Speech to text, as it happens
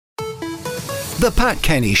The Pat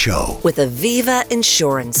Kenny Show with Aviva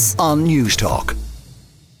Insurance on News Talk.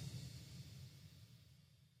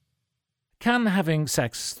 Can having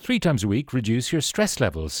sex 3 times a week reduce your stress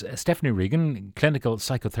levels? Stephanie Regan, clinical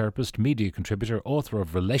psychotherapist, media contributor, author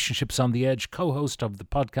of Relationships on the Edge, co-host of the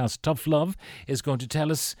podcast ToughLove, is going to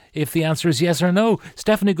tell us if the answer is yes or no.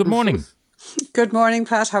 Stephanie, good morning. Good morning,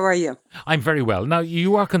 Pat. How are you? I'm very well. Now,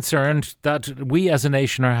 you are concerned that we as a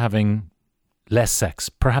nation are having less sex,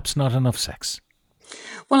 perhaps not enough sex.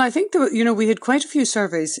 Well, I think we had quite a few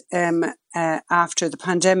surveys after the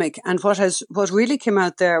pandemic, and what really came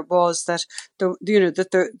out there was that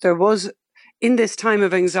there was, in this time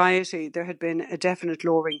of anxiety, there had been a definite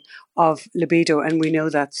lowering of libido, and we know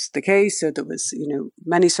that's the case. So there was,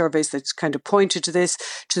 many surveys that kind of pointed to this,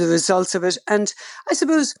 to the results of it. And I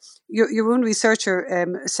suppose your own researcher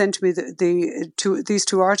sent me these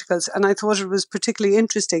two articles, and I thought it was particularly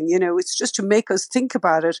interesting. It's just to make us think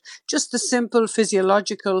about it, just the simple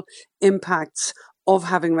physiological impacts of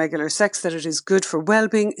having regular sex, that it is good for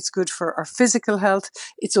well-being, it's good for our physical health,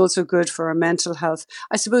 it's also good for our mental health.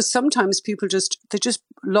 I suppose sometimes people just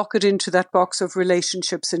lock it into that box of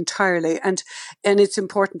relationships entirely, and it's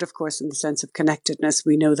important, of course, in the sense of connectedness,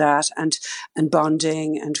 we know that, and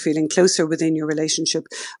bonding and feeling closer within your relationship.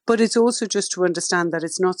 But it's also just to understand that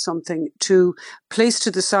it's not something to place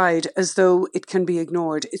to the side as though it can be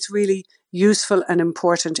ignored. It's really useful and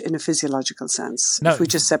important in a physiological sense, now, if we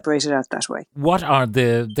just separate it out that way. What are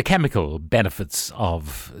the chemical benefits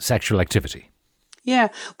of sexual activity? Yeah,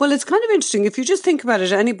 well, it's kind of interesting. If you just think about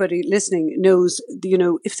it, anybody listening knows,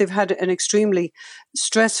 if they've had an extremely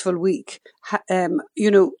stressful week,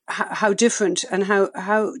 how different and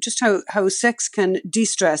how sex can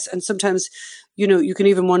de-stress. And sometimes, you can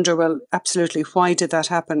even wonder, well, absolutely, why did that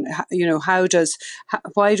happen?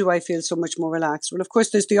 Why do I feel so much more relaxed? Well, of course,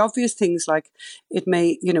 there's the obvious things like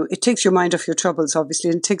it takes your mind off your troubles, obviously,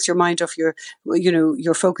 and it takes your mind off you're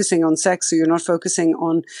focusing on sex, so you're not focusing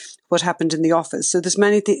on what happened in the office. So there's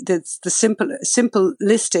many things, that's the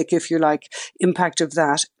simplistic, if you like, impact of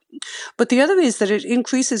that. But the other is that it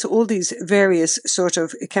increases all these various sort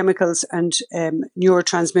of chemicals and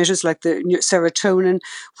neurotransmitters like the serotonin,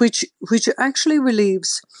 which actually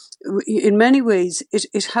relieves, in many ways,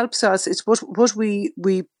 it helps us. It's what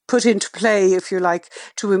we put into play, if you like,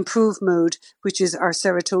 to improve mood, which is our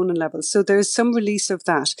serotonin levels. So there's some release of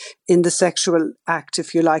that in the sexual act,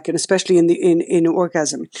 if you like, and especially in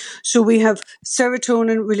orgasm. So we have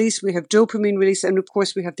serotonin release, we have dopamine release, and of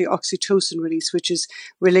course we have the oxytocin release, which is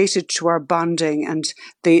related to our bonding and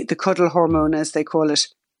the cuddle hormone, as they call it.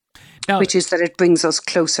 Now, which is that it brings us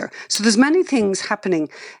closer. So there's many things happening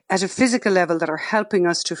at a physical level that are helping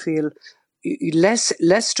us to feel less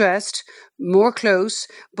stressed, more close,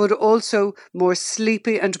 but also more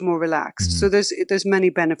sleepy and more relaxed. So there's many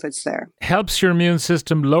benefits there. Helps your immune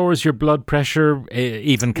system, lowers your blood pressure,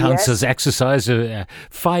 even counts as exercise.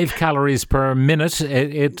 5 calories per minute.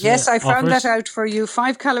 Yes, I found that out for you.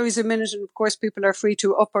 5 calories a minute, and of course people are free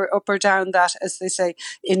to up or down that, as they say,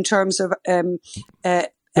 in terms of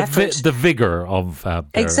the vigour of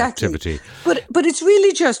their activity. But it's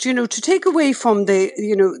really just, to take away from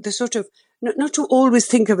the sort of, not to always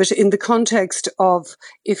think of it in the context of,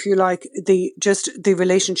 if you like, the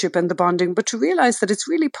relationship and the bonding, but to realize that it's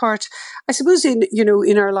really part, I suppose,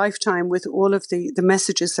 in our lifetime, with all of the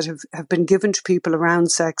messages that have been given to people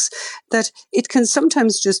around sex, that it can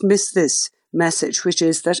sometimes just miss this message, which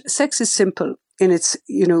is that sex is simple in its,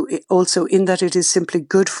 also in that it is simply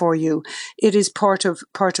good for you. It is part of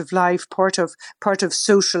life, part of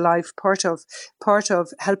social life, part of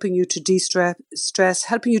helping you to de-stress,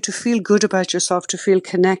 helping you to feel good about yourself, to feel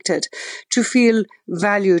connected, to feel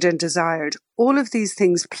valued and desired. All of these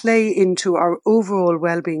things play into our overall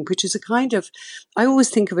well-being, which is a kind of, I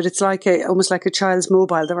always think of it, it's like almost like a child's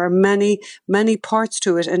mobile. There are many, many parts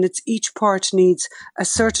to it, and each part needs a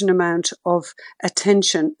certain amount of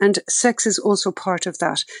attention. And sex is also part of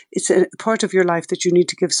that. It's a part of your life that you need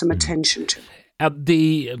to give some attention to.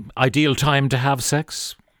 The ideal time to have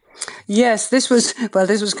sex? Yes, this was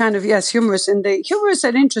kind of, humorous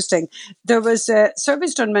and interesting. There was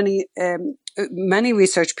surveys done, many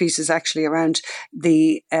research pieces actually around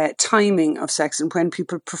the timing of sex and when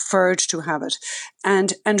people preferred to have it,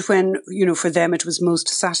 and when, for them it was most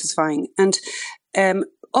satisfying. And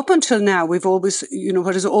up until now, we've always,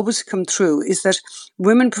 what has always come through is that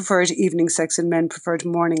women preferred evening sex and men preferred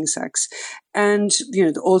morning sex. And,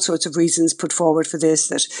 all sorts of reasons put forward for this,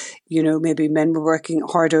 that, maybe men were working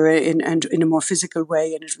harder in a more physical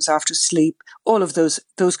way, and it was after sleep, all of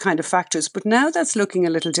those kind of factors. But now that's looking a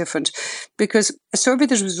little different, because a survey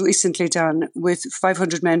that was recently done with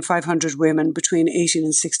 500 men, 500 women between 18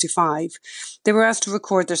 and 65, they were asked to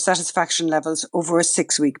record their satisfaction levels over a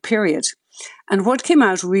 6-week period. And what came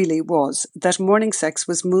out really was that morning sex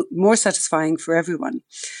was more satisfying for everyone.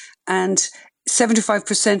 And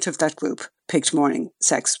 75% of that group picked morning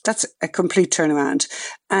sex. That's a complete turnaround.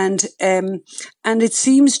 And it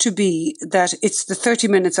seems to be that it's the 30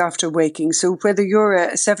 minutes after waking. So whether you're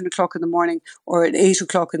at 7 o'clock in the morning or at 8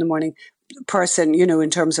 o'clock in the morning person, in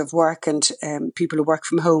terms of work and people who work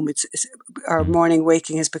from home, our morning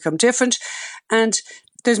waking has become different. And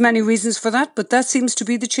there's many reasons for that, but that seems to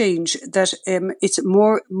be the change, that it's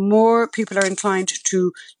more people are inclined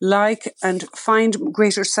to like and find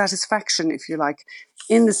greater satisfaction, if you like,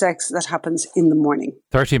 in the sex that happens in the morning.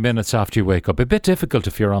 30 minutes after you wake up. A bit difficult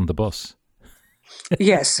if you're on the bus.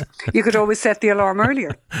 Yes, you could always set the alarm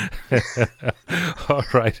earlier. All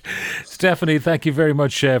right. Stephanie, thank you very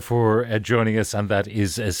much for joining us. And that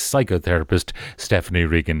is a psychotherapist, Stephanie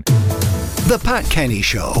Regan. The Pat Kenny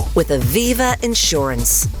Show. With Aviva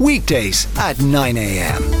Insurance. Weekdays at 9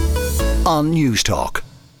 a.m. on News Talk.